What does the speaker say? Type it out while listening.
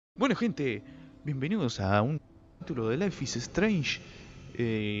Bueno, gente, bienvenidos a un capítulo de Life is Strange.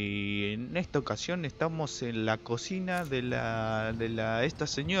 En esta ocasión estamos en la cocina de esta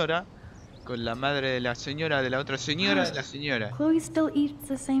señora, con la madre de la señora, de la otra señora, de la señora. Chloe still eats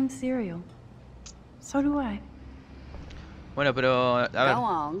the same cereal. So do I. Bueno, pero, a ver. Go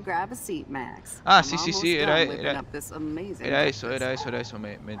on, grab a seat, Max. Ah, I'm sí, almost era, done whipping era, up this amazing era eso, breakfast. era eso,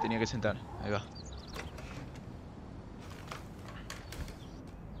 me tenía que sentar. Ahí va.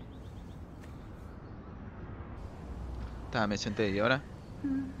 Me senté y ahora.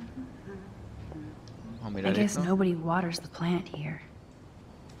 Vamos a I mirar guess esto. nobody waters the plant here.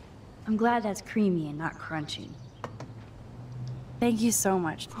 I'm glad that's creamy and not crunchy. Thank you so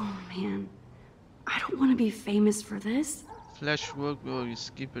much. Oh man, I don't want to be famous for this. Flashback,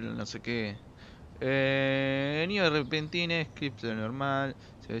 skip, no sé qué. Niño repentino, script normal.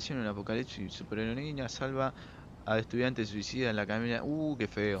 Se avecina un apocalipsis. Superheroína salva a estudiante suicida en la camina. Qué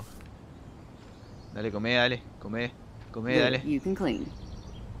feo. Dale, comé, dale. Comé, dale. You can clean.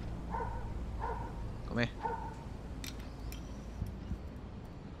 Comé.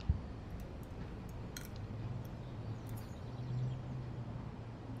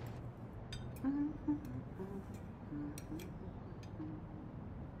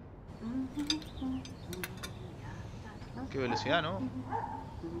 Qué velocidad, ¿no? Me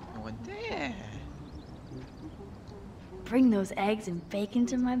aguanté. Bring those eggs and bacon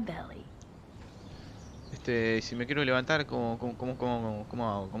to my belly. Si me quiero levantar, ¿cómo hago?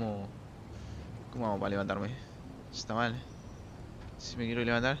 ¿Cómo hago para levantarme? Está mal. Si me quiero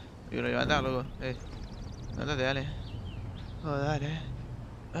levantar, loco. Levantate, dale. Oh, dale.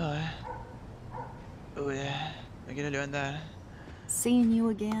 Me quiero levantar. Seeing you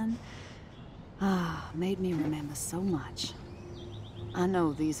again, made me remember so much. I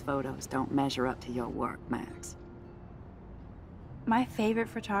know these photos don't measure up to your work, Max. My favorite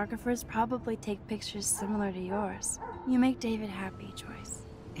photographers probably take pictures similar to yours. You make David happy, Joyce.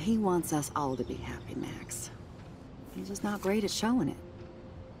 He wants us all to be happy, Max. He's just not great at showing it.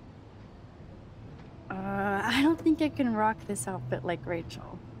 I don't think I can rock this outfit like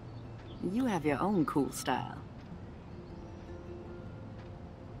Rachel. You have your own cool style.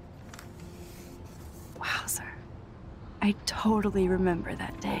 Wowzer. I totally remember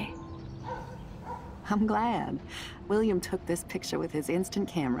that day. I'm glad. William took this picture with his instant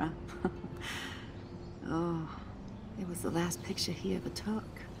camera. Oh, it was the last picture he ever took.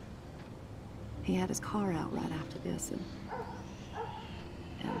 He had his car out right after this, and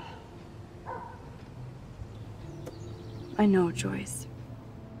I know, Joyce.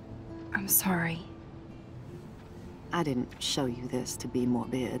 I'm sorry. I didn't show you this to be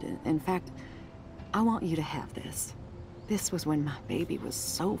morbid. In fact, I want you to have this. This was when my baby was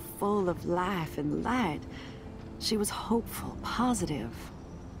so full of life and light. She was hopeful, positive.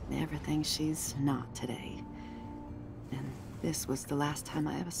 Everything she's not today. And this was the last time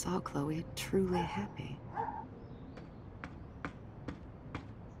I ever saw Chloe truly happy.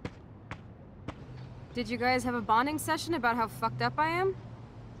 Did you guys have a bonding session about how fucked up I am?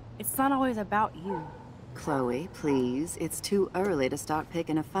 It's not always about you. Chloe, please. It's too early to start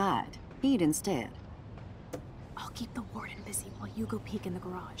picking a fight. Eat instead. I'll keep the warden busy while you go peek in the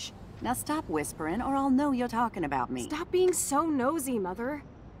garage. Now stop whispering, or I'll know you're talking about me. Stop being so nosy, Mother.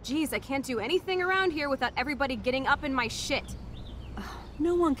 Jeez, I can't do anything around here without everybody getting up in my shit.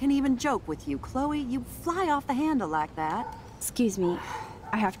 No one can even joke with you, Chloe. You fly off the handle like that. Excuse me.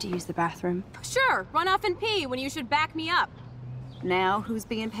 I have to use the bathroom. Sure, run off and pee when you should back me up. Now who's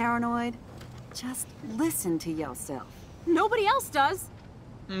being paranoid? Just listen to yourself. Nobody else does.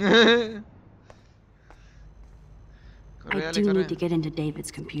 I do need to get into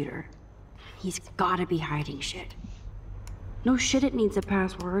David's computer. He's gotta be hiding shit. No shit, it needs a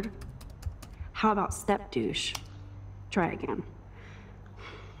password. How about step douche? Try again.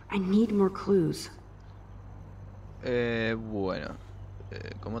 I need more clues. Bueno.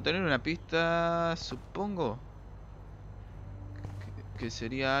 Como tener una pista, supongo que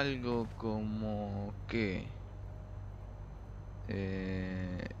sería algo como que...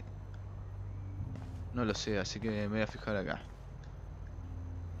 no lo sé, así que me voy a fijar acá.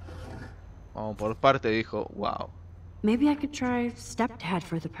 Vamos por parte, dijo, wow. Maybe I could try stepdad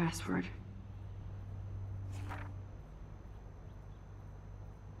for the password.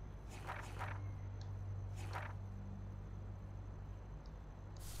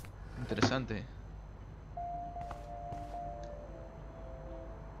 Interesante.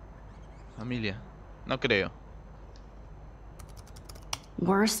 Familia. No creo.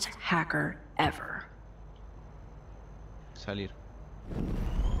 Worst hacker ever. Salir.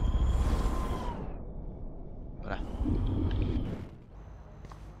 Pará.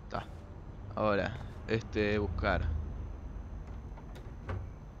 Está. Ahora, buscar.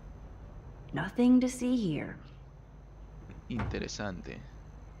 Nothing to see here. Interesante.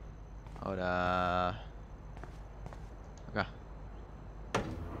 Ahora... Acá.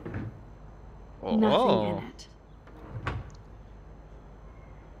 Nothing in Oh, it.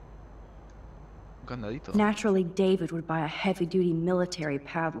 un candadito. Naturally, David would buy a heavy-duty military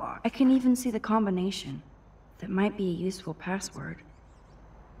padlock. I can even see the combination. That might be a useful password.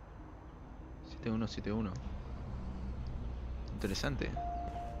 7171. Interesante.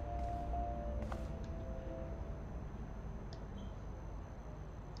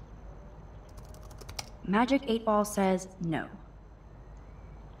 Magic 8 Ball says no.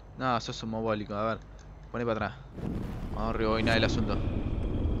 No, sos un mogólico. A ver, poné para atrás. Vamos a rebobinar el asunto.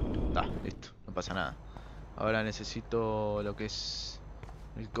 Está, listo, no pasa nada. Ahora necesito lo que es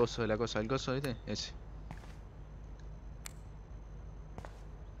el coso de la cosa del coso, ¿viste? Ese.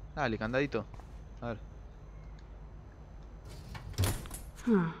 Dale, candadito. A ver.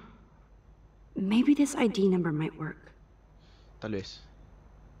 Huh. Maybe this ID number might work. Tal vez.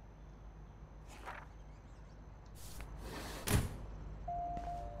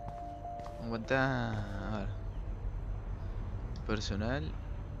 Aguantá. A ver. Personal.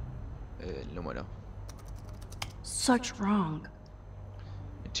 El número. Such wrong.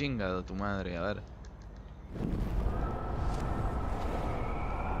 Me chingado tu madre, a ver.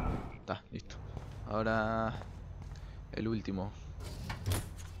 Está, listo. Ahora el último.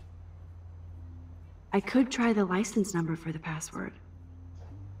 I could try the license number for the password.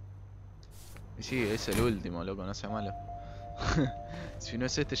 Y sí, es el último, loco, no sea malo. Si no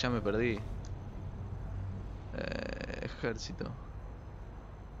es este ya me perdí. Ejército.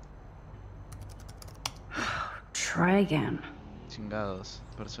 Try again. Chingados.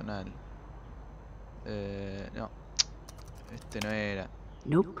 Personal. No. Este no era.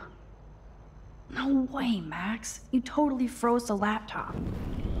 Nope. No way, Max. You totally froze the laptop.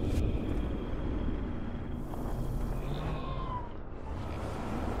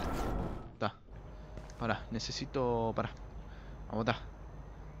 Está. Pará, necesito... Pará. Vamos, está.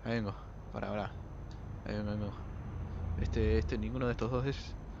 Ahí vengo. Pará. Ahí vengo. Ninguno de estos dos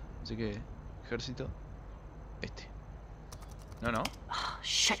es. Así que... Ejército. No. Oh,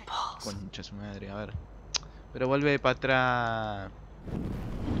 shitballs. Concha su madre, a ver. Pero vuelve para atrás.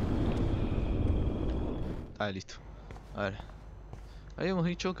 Ah, listo. A ver. Habíamos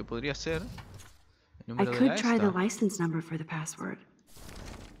dicho que podría ser el I número de could la try the esta. license number for the password.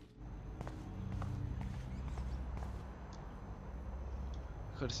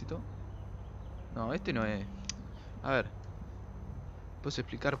 Ejército. No, este no es. A ver. ¿Puedes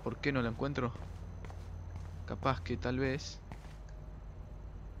explicar por qué no lo encuentro? Capaz que tal vez.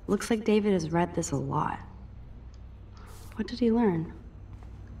 Looks like David has read this a lot. What did he learn?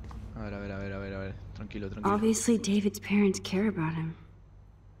 A ver. Tranquilo. Obviously, David's parents care about him.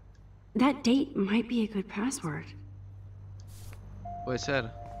 That date might be a good password. Puede ser.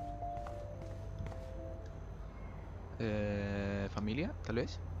 Familia, tal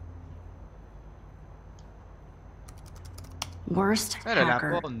vez. Worst Era la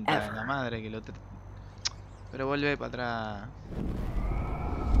hacker punta de la ever. madre que lo... Pero vuelve para atrás.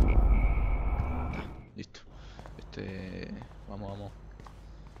 Listo. Vamos.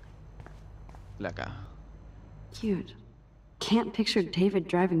 Placa. Cute. Can't picture David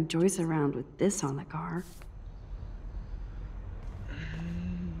driving Joyce around with this on the car.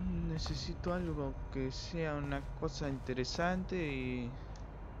 Necesito algo que sea una cosa interesante y...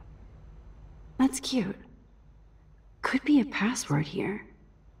 That's cute. Could be a password here.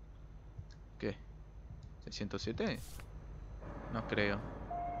 ¿Qué? ¿607? No creo.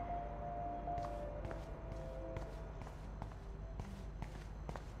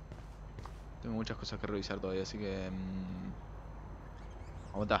 Tengo muchas cosas que revisar todavía, así que...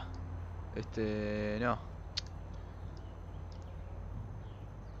 Vamos, está. No.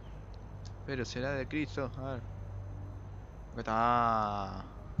 Pero será de Cristo, a ver. Acá está.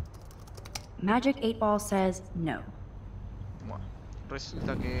 Magic 8 Ball says no. Bueno,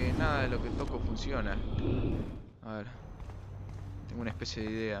 resulta que nada de lo que toco funciona. A ver. Tengo una especie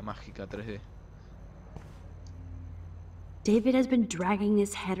de idea mágica 3D. David has been dragging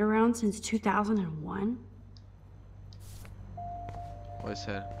his head around since 2001? Puede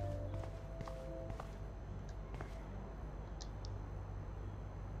ser.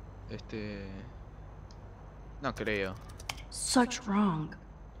 No creo. Such wrong.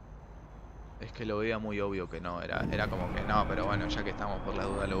 Es que lo veía muy obvio que no. Era como que no, pero bueno, ya que estamos por la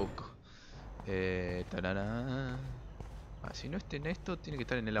duda lo busco. Tarará. Ah, si no está en esto, tiene que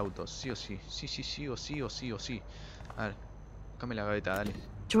estar en el auto. Sí o sí. Sí o sí. A ver. Buscame la gaveta, dale.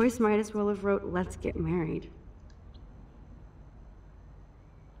 Joyce might as well have wrote, "Let's get married."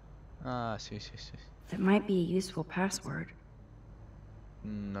 Ah, sí, sí, sí. That might be a useful password.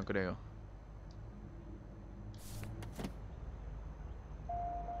 No creo.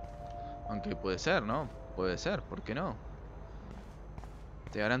 Aunque puede ser, ¿no? Puede ser, ¿por qué no?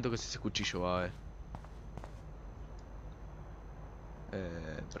 Te garanto que es ese cuchillo, va a ver.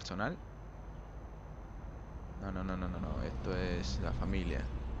 ¿Personal? No, no, no, no, no, no. Esto es la familia.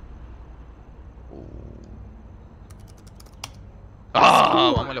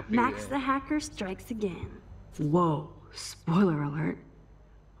 ¡Ah! Vamos a los Max pibes. the hacker strikes again. Whoa, spoiler alert.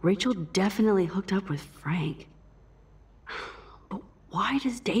 Rachel definitely hooked up with Frank. But why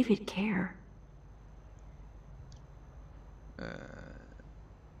does David care?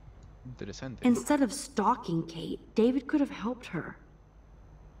 Interesante. Instead of stalking Kate, David could have helped her.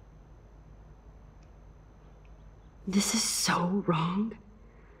 This is so wrong.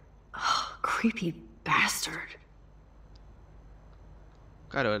 Ugh, creepy bastard.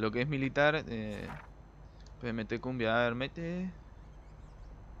 Claro, lo que es militar, puede meter cumbia, a ver, mete.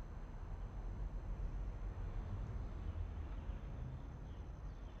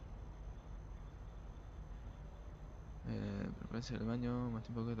 Prepárese el baño más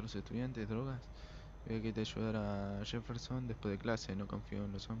tiempo que otros estudiantes, drogas. Voy que te ayudar a Jefferson después de clase, no confío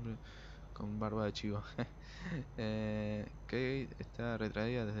en los hombres con barba de chivo. Kate está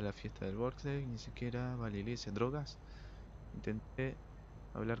retraída desde la fiesta del birthday, ni siquiera va a la iglesia. ¿Drogas? Intenté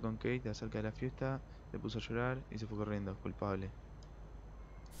hablar con Kate acerca de la fiesta, se puso a llorar y se fue corriendo, culpable.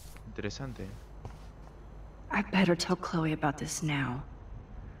 Interesante. I better tell Chloe about this now.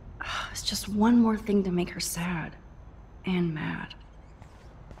 It's just one more thing to make her sad. And mad.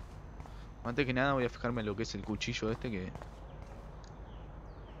 Antes que nada voy a fijarme en lo que es el cuchillo este que...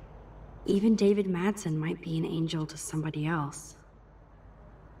 Even David Madsen might be an angel to somebody else.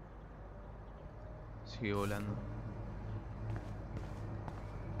 sigue volando.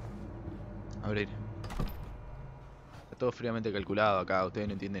 Abrir. Está todo fríamente calculado acá, ustedes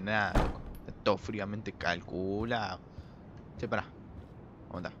no entienden nada, loco. Está todo fríamente calculado. Che, pará.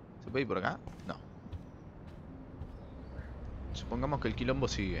 ¿Cómo está? ¿Se puede ir por acá? No. Supongamos que el quilombo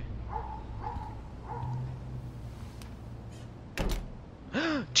sigue.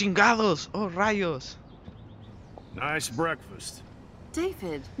 ¡Ah! ¡Chingados! ¡Oh, rayos! Nice breakfast.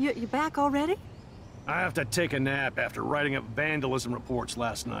 David, you back already? I have to take a nap after writing up vandalism reports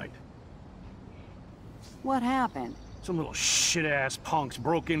last night. What happened? Some little shit-ass punks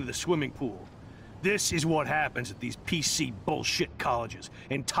broke into the swimming pool. This is what happens at these PC bullshit colleges.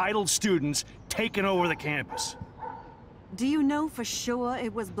 Entitled students taking over the campus. Do you know for sure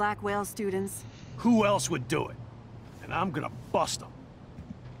it was Blackwell students? Who else would do it? And I'm gonna bust them.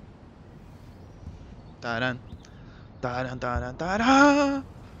 Taran. Taran, taran, taran.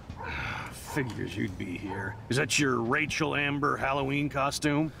 Figures you'd be here. Is that your Rachel Amber Halloween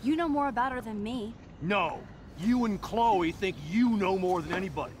costume? You know more about her than me. No. You and Chloe think you know more than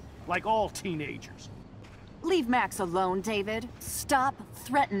anybody. Like all teenagers. Leave Max alone, David. Stop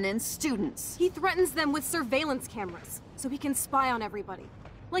threatening students. He threatens them with surveillance cameras, so he can spy on everybody.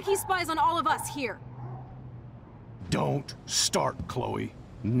 Like he spies on all of us here. Don't start, Chloe.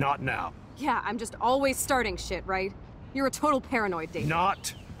 Not now. Yeah, I'm just always starting shit, right? You're a total paranoid, David.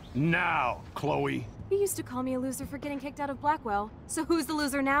 Not now, Chloe. You used to call me a loser for getting kicked out of Blackwell. So who's the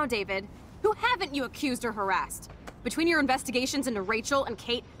loser now, David? Who haven't you accused or harassed? Between your investigations into Rachel and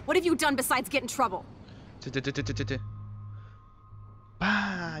Kate, what have you done besides get in trouble?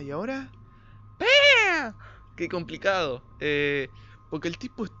 ¡Pah! ¿Y ahora? ¡Pah! ¡Qué complicado! Porque el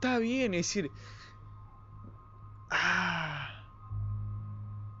tipo está bien, es decir... ¡Ah!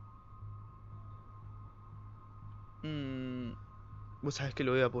 Vos sabés que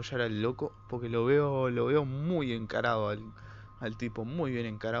lo voy a apoyar al loco, porque lo veo muy encarado al tipo, muy bien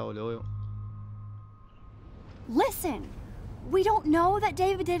encarado lo veo. Listen, we don't know that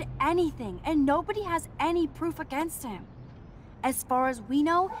David did anything, and nobody has any proof against him. As far as we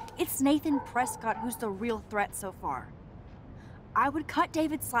know, it's Nathan Prescott who's the real threat so far. I would cut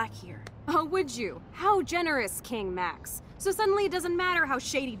David slack here. Oh, would you? How generous, King Max. So suddenly it doesn't matter how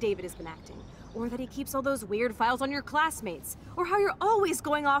shady David has been acting, or that he keeps all those weird files on your classmates, or how you're always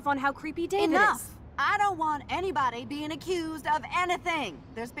going off on how creepy David Enough! is. I don't want anybody being accused of anything.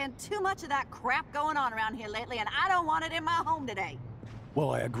 There's been too much of that crap going on around here lately, and I don't want it in my home today. Well,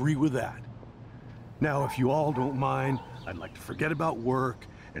 I agree with that. Now, if you all don't mind, I'd like to forget about work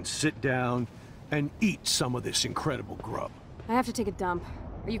and sit down and eat some of this incredible grub. I have to take a dump.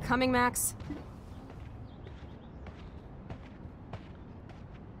 Are you coming, Max?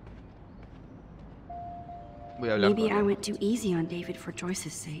 Voy a hablar Maybe con I él. went too easy on David for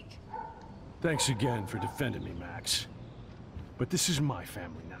Joyce's sake. Thanks again for defending me, Max. But this is my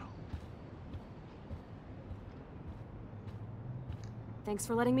family now. Thanks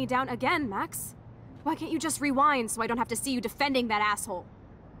for letting me down again, Max. Why can't you just rewind so I don't have to see you defending that asshole?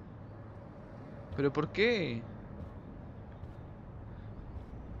 ¿Pero por qué?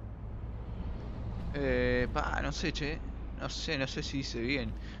 No sé, che. No sé si hice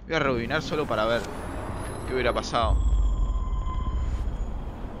bien. Voy a rebobinar solo para ver qué hubiera pasado.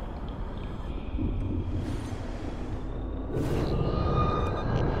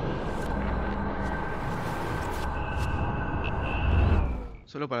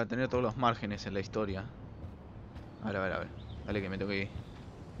 Solo para tener todos los márgenes en la historia. A ver. Dale que me toque ir.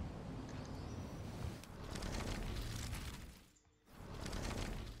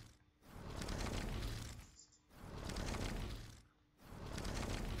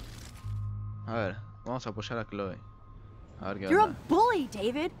 A ver, vamos a apoyar a Chloe. A ver qué You're a onda. bully,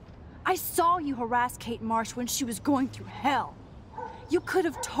 David. I saw you harass Kate Marsh when she was going through hell. You could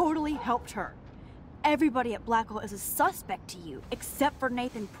have totally helped her. Everybody at Blackwell is a suspect to you, except for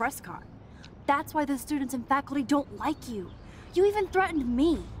Nathan Prescott. That's why the students and faculty don't like you. You even threatened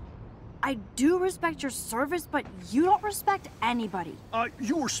me. I do respect your service, but you don't respect anybody.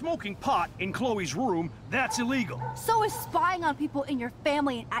 You were smoking pot in Chloe's room. That's illegal. So is spying on people in your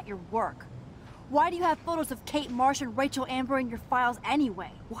family and at your work. Why do you have photos of Kate Marsh and Rachel Amber in your files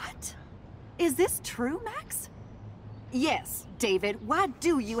anyway? What? Is this true, Max? Yes, David. Why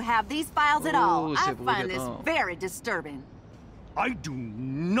do you have these files at all? I find this very disturbing. I do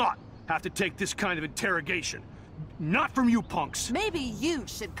not have to take this kind of interrogation. Not from you punks. Maybe you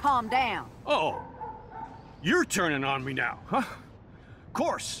should calm down. Oh, you're turning on me now, huh? Of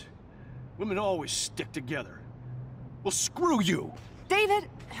course. Women always stick together. Well, screw you. David,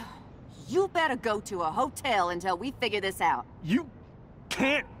 you better go to a hotel until we figure this out. You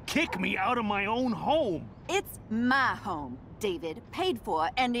can't kick me out of my own home. It's my home, David, paid for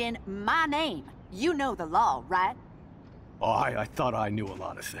and in my name. You know the law, right? Oh, I thought I knew a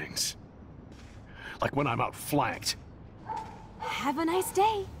lot of things. Like when I'm outflanked. Have a nice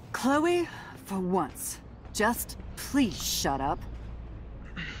day. Chloe, for once, just please shut up.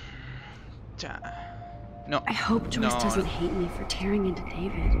 No. I hope Joyce doesn't hate me for tearing into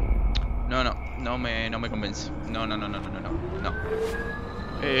David. No me convence. No.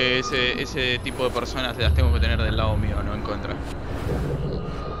 Ese tipo de personas las tengo que tener del lado mío, no en contra.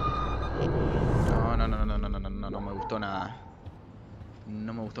 No me gustó nada.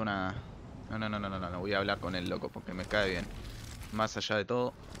 No me gustó nada. No, voy a hablar con el loco porque me cae bien. Más allá de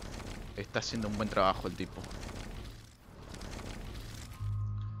todo, está haciendo un buen trabajo el tipo.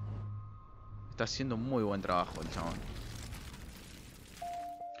 Está haciendo muy buen trabajo el chabón.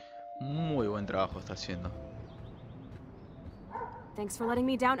 Muy buen trabajo está haciendo. Thanks for letting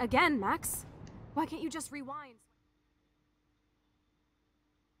me down again, Max. Why can't you just rewind?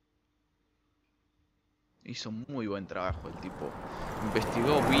 Hizo muy buen trabajo el tipo.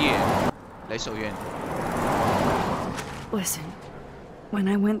 Investigó bien. La hizo bien. Listen, when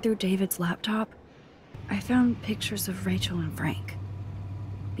I went through David's laptop, I found pictures of Rachel and Frank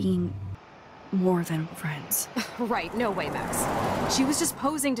being more than friends. Right, no way, Max. She was just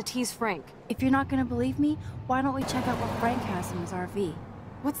posing to tease Frank. If you're not gonna believe me, why don't we check out what Frank has in his RV?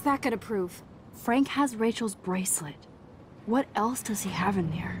 What's that gonna prove? Frank has Rachel's bracelet. What else does he have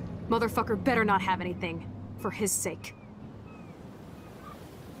in there? Motherfucker better not have anything. For his sake.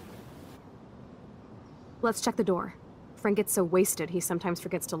 Let's check the door. Frank gets so wasted, he sometimes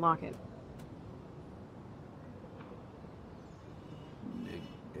forgets to lock it.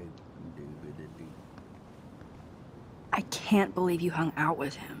 I can't believe you hung out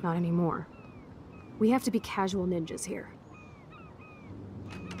with him. Not anymore. We have to be casual ninjas here.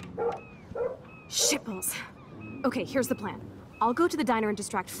 Shitballs. Okay, here's the plan. I'll go to the diner and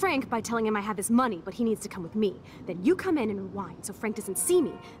distract Frank by telling him I have his money, but he needs to come with me. Then you come in and rewind so Frank doesn't see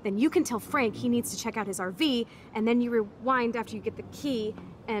me. Then you can tell Frank he needs to check out his RV, and then you rewind after you get the key,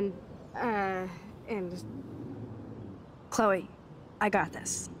 and... Chloe, I got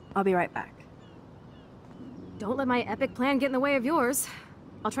this. I'll be right back. Don't let my epic plan get in the way of yours.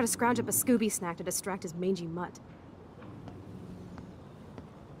 I'll try to scrounge up a Scooby snack to distract his mangy mutt.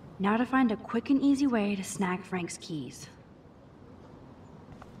 Now to find a quick and easy way to snag Frank's keys.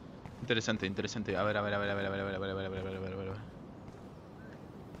 Interesante. A ver.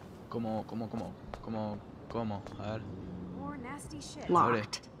 ¿Cómo? A ver. More nasty shit.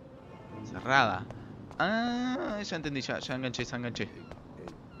 Locked. Cerrada. Ah, ya entendí, ya enganché.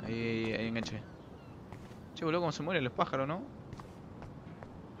 Ahí enganché. Che, boludo, cómo se mueren los pájaros, ¿no?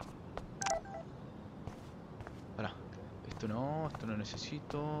 Esto no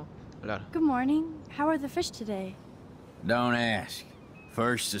necesito. Hablar. Good morning. How are the fish today? Don't ask.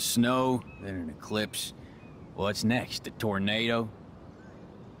 First the snow, then an eclipse. What's next? A tornado?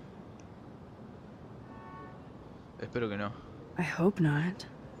 Espero que no. I hope not.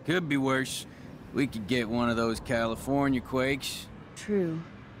 Could be worse. We could get one of those California quakes. True.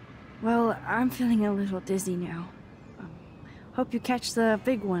 Well, I'm feeling a little dizzy now. Hope you catch the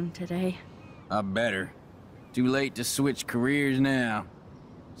big one today. I better. Too late to switch careers now.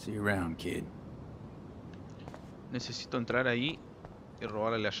 See you around, kid. Necesito entrar ahí y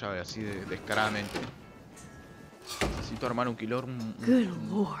robarle la llave así descaradamente. Necesito armar un killer. Good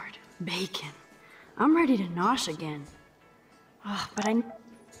lord, bacon. I'm ready to nosh again. Oh, but I...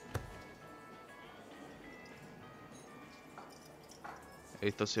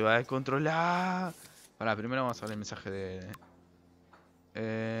 Esto se va a descontrolar. Para, primero vamos a ver el mensaje de...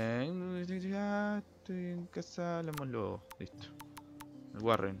 ya estoy en casa, hablemoslo. Listo. El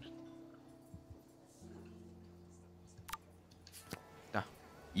Warren. Ah.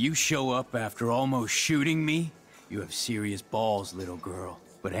 You show up after almost shooting me? You have serious balls, little girl.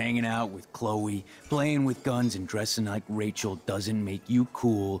 But hanging out with Chloe, playing with guns and dressing like Rachel doesn't make you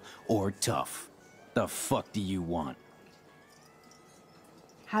cool or tough. The fuck do you want?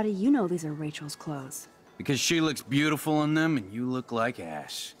 How do you know these are Rachel's clothes? Because she looks beautiful in them and you look like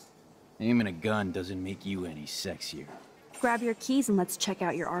ass. Aiming a gun doesn't make you any sexier. Grab your keys and let's check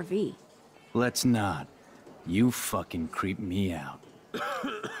out your RV. Let's not. You fucking creep me out.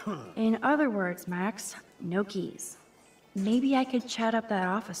 In other words, Max, no keys. Maybe I could chat up that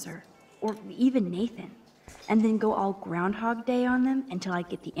officer, or even Nathan, and then go all Groundhog Day on them until I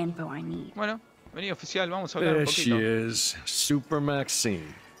get the info I need. Bueno, vení oficial, vamos a hablar un There poquito. she is, Super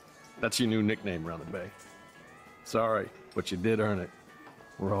Maxine. That's your new nickname around the bay. Sorry, but you did earn it.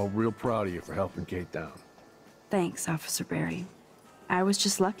 We're all real proud of you for helping Kate down. Thanks, Officer Barry. I was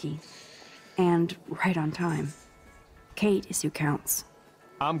just lucky. And right on time. Kate is who counts.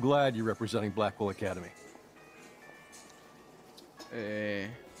 I'm glad you're representing Blackwell Academy.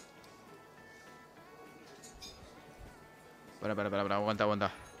 Para,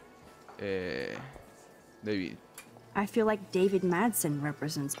 aguanta. David. I feel like David Madsen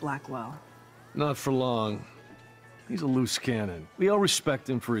represents Blackwell. Not for long. He's a loose cannon. We all respect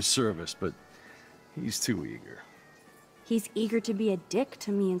him for his service, but he's too eager. He's eager to be a dick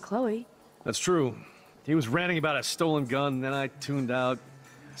to me and Chloe. That's true. He was ranting about a stolen gun, and then I tuned out.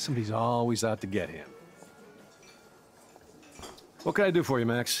 Somebody's always out to get him. What can I do for you,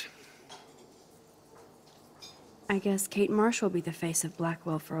 Max? I guess Kate Marsh will be the face of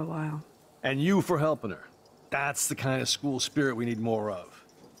Blackwell for a while. And you for helping her. That's the kind of school spirit we need more of.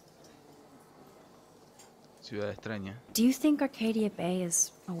 Ciudad extraña. Do you think Arcadia Bay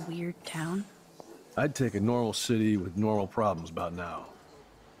is a weird town? I'd take a normal city with normal problems about now.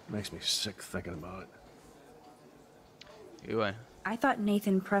 Makes me sick thinking about it. Y bueno. I thought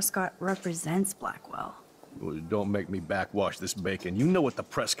Nathan Prescott represents Blackwell. Well, don't make me backwash this bacon. You know what the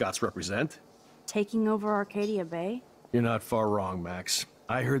Prescotts represent. Taking over Arcadia Bay? You're not far wrong, Max.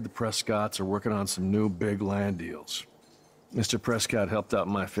 I heard the Prescotts are working on some new big land deals. Mr. Prescott helped out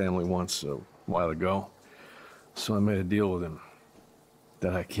my family once a while ago, so I made a deal with him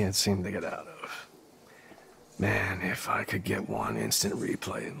that I can't seem to get out of. Man, if I could get one instant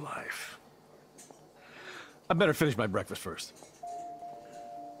replay in life. I better finish my breakfast first.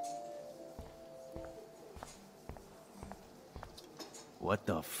 What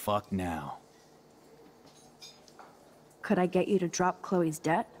the fuck now? Could I get you to drop Chloe's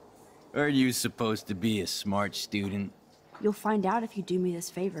debt? Are you supposed to be a smart student? You'll find out if you do me this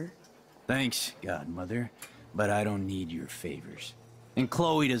favor. Thanks, Godmother, but I don't need your favors. And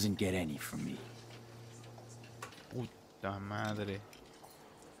Chloe doesn't get any from me. Puta madre.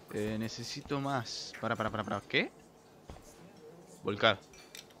 Necesito más. Para. ¿Qué? Volcar.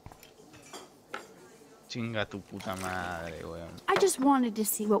 Chinga tu puta madre, weón. I just wanted to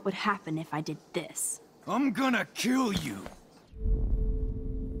see what would happen if I did this. I'm gonna kill you!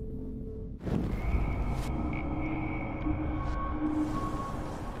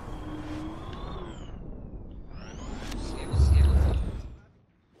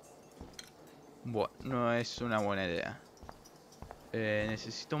 Bueno, no es una buena idea.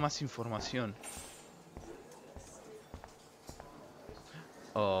 Necesito más información.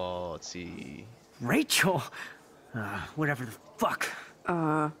 Oh, sí. Rachel? Whatever the fuck.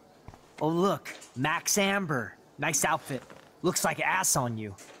 Oh, look. Max Amber. Nice outfit. Looks like ass on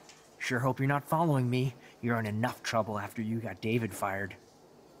you. Sure hope you're not following me. You're in enough trouble after you got David fired.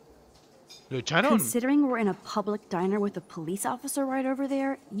 ¿Lo echaron? Considering we're in a public diner with a police officer right over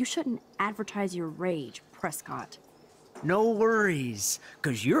there, you shouldn't advertise your rage, Prescott. No worries,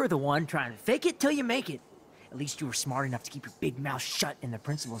 because you're the one trying to fake it till you make it. At least you were smart enough to keep your big mouth shut in the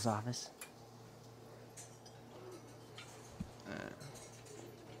principal's office.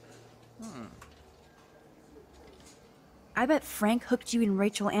 I bet Frank hooked you and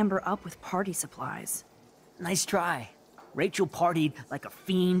Rachel Amber up with party supplies. Nice try. Rachel partied like a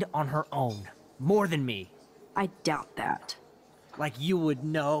fiend on her own. More than me. I doubt that. Like you would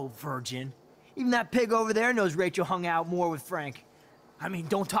know, virgin. Even that pig over there knows Rachel hung out more with Frank. I mean,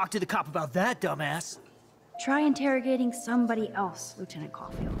 don't talk to the cop about that, dumbass. Try interrogating somebody else, Lieutenant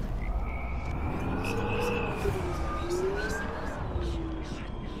Caulfield.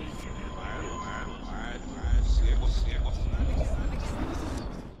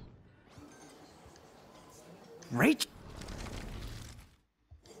 Rachel?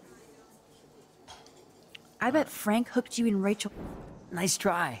 I bet Frank hooked you and Rachel. Nice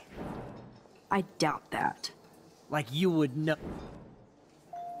try. I doubt that. Like you would know.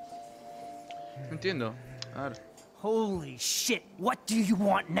 Entiendo. A ver. Holy shit, what do you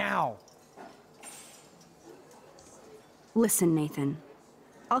want now? Listen, Nathan.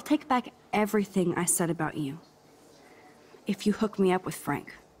 I'll take back everything I said about you. If you hook me up with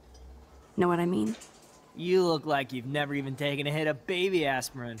Frank. Know what I mean? You look like you've never even taken a hit of baby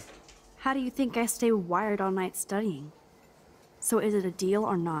aspirin. How do you think I stay wired all night studying? So is it a deal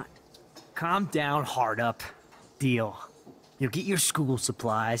or not? Calm down, hard up. Deal. You'll get your school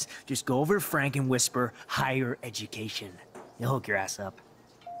supplies, just go over to Frank and whisper higher education. He'll hook your ass up.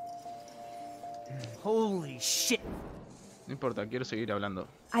 Holy shit. No importa, quiero seguir hablando.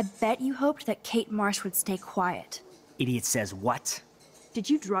 I bet you hoped that Kate Marsh would stay quiet. Idiot says what? Did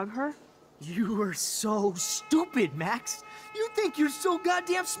you drug her? You are so stupid, Max. You think you're so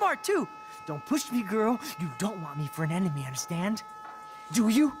goddamn smart, too. Don't push me, girl. You don't want me for an enemy, understand? Do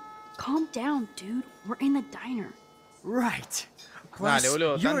you? Calm down, dude. We're in the diner. Right. Plus, Dale,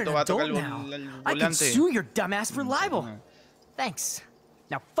 boludo, you're an tanto va a tocar adult el now. I can volante. sue your dumbass for libel. Thanks.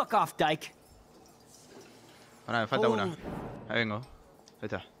 Now fuck off, dyke. Ahora me falta una. Ahí vengo. Ahí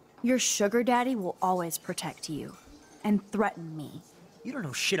está. Your sugar daddy will always protect you. And threaten me. You don't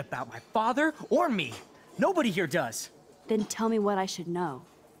know shit about my father or me. Nobody here does. Then tell me what I should know.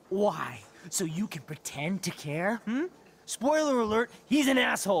 Why? So you can pretend to care, hmm? Spoiler alert, he's an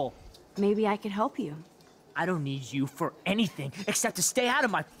asshole. Maybe I could help you. I don't need you for anything except to stay out of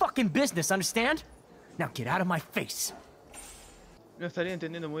my fucking business, understand? Now get out of my face. No estaría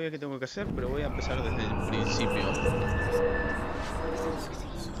entendiendo muy bien qué tengo que hacer, pero voy a empezar desde el principio.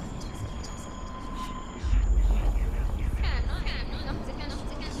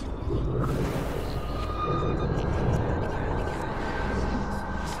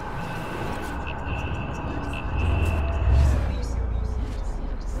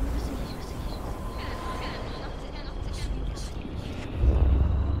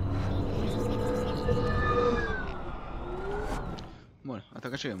 Bueno, hasta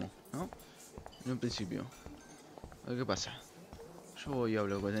acá lleguemos, ¿no? En un principio. A ver qué pasa. Yo voy y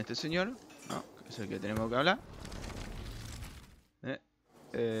hablo con este señor, ¿no? Que es el que tenemos que hablar.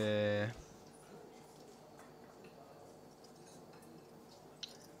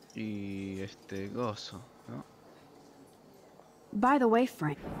 Y este gozo, ¿no? By the way,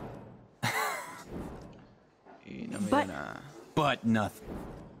 Frank. Y no me dio nada. But nothing.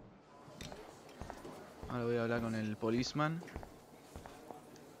 Ahora voy a hablar con el policeman.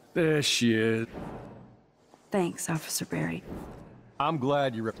 There she is. Thanks, Officer Barry. I'm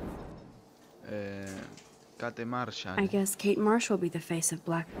glad you... Kate Marshall. I guess Kate Marsh will be the face of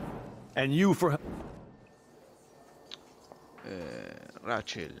Black. And you for...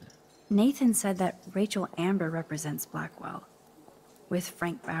 Rachel. Nathan said that Rachel Amber represents Blackwell. With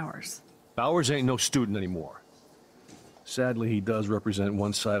Frank Bowers. Bowers ain't no student anymore. Sadly, he does represent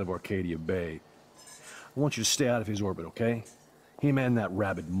one side of Arcadia Bay. I want you to stay out of his orbit, okay? Him and that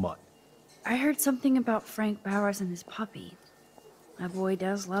rabid mutt. I heard something about Frank Bowers and his puppy. That boy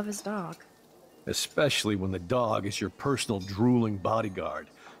does love his dog. Especially when the dog is your personal drooling bodyguard.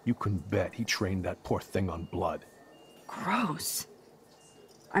 You can bet he trained that poor thing on blood. Gross.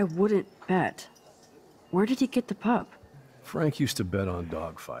 I wouldn't bet. Where did he get the pup? Frank used to bet on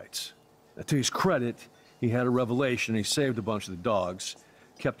dog fights. Now, to his credit, he had a revelation. He saved a bunch of the dogs,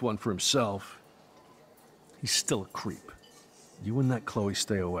 kept one for himself. He's still a creep. You and that Chloe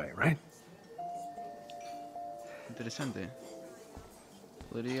stay away, right? Interesante.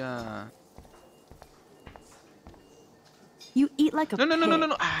 Podría... You eat like a No, no, no, no, no, pig.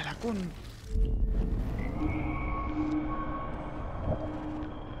 no. Ah, la con...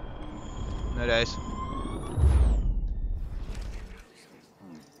 No era eso.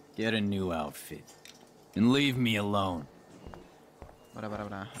 Get a new outfit. And leave me alone.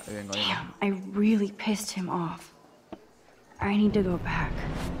 Para. Ahí vengo. Damn, I really pissed him off. I need to go back.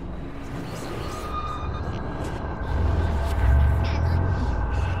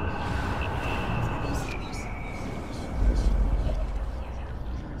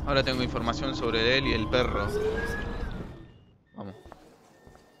 Ahora tengo información sobre él y el perro. Vamos.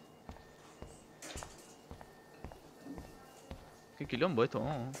 Qué quilombo esto.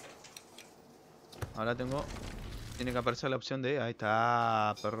 Ahora tiene que aparecer la opción de... Ahí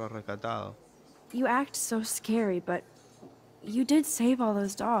está, perro rescatado. You act so scary, but you did save all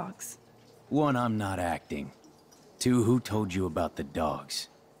those dogs. One, I'm not acting. Two, who told you about the dogs?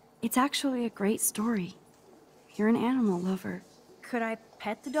 It's actually a great story. You're an animal lover. Could I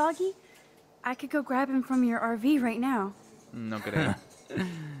pet the doggy? I could go grab him from your RV right now. No creo.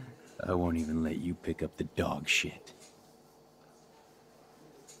 I won't even let you pick up the dog shit.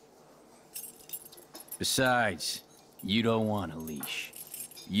 Besides, you don't want a leash.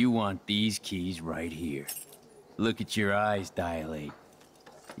 You want these keys right here. Look at your eyes dilate.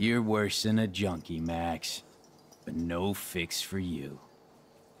 You're worse than a junkie, Max. But no fix for you.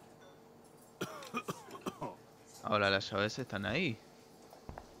 Ahora las llaves están ahí.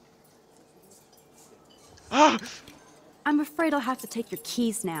 ¡Ah! I'm afraid I'll have to take your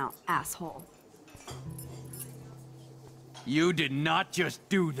keys now, asshole. You did not just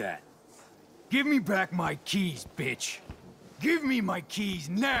do that. Give me back my keys, bitch. Give me my keys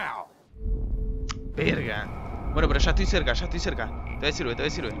now. Verga. Bueno, pero ya estoy cerca. Todavía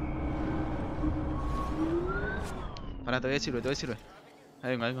sirve. Pará, todavía sirve.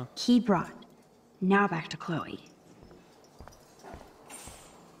 Ahí vengo. Key brought. Now back to Chloe.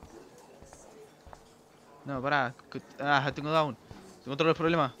 No, pará. Tengo down. Tengo otro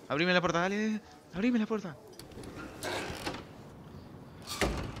problema. Abrime la puerta, dale. Abrime la puerta.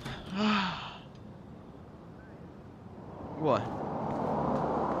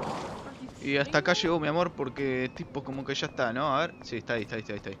 Bueno. Y hasta acá llegó mi amor porque tipo como que ya está, ¿no? A ver. Sí, está ahí.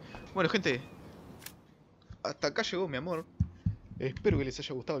 Bueno, gente. Hasta acá llegó mi amor. Espero que les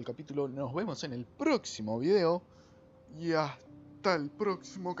haya gustado el capítulo. Nos vemos en el próximo video. Y hasta el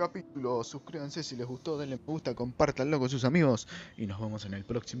próximo capítulo. Suscríbanse si les gustó, denle me gusta, compártanlo con sus amigos. Y nos vemos en el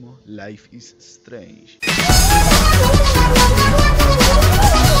próximo Life is Strange.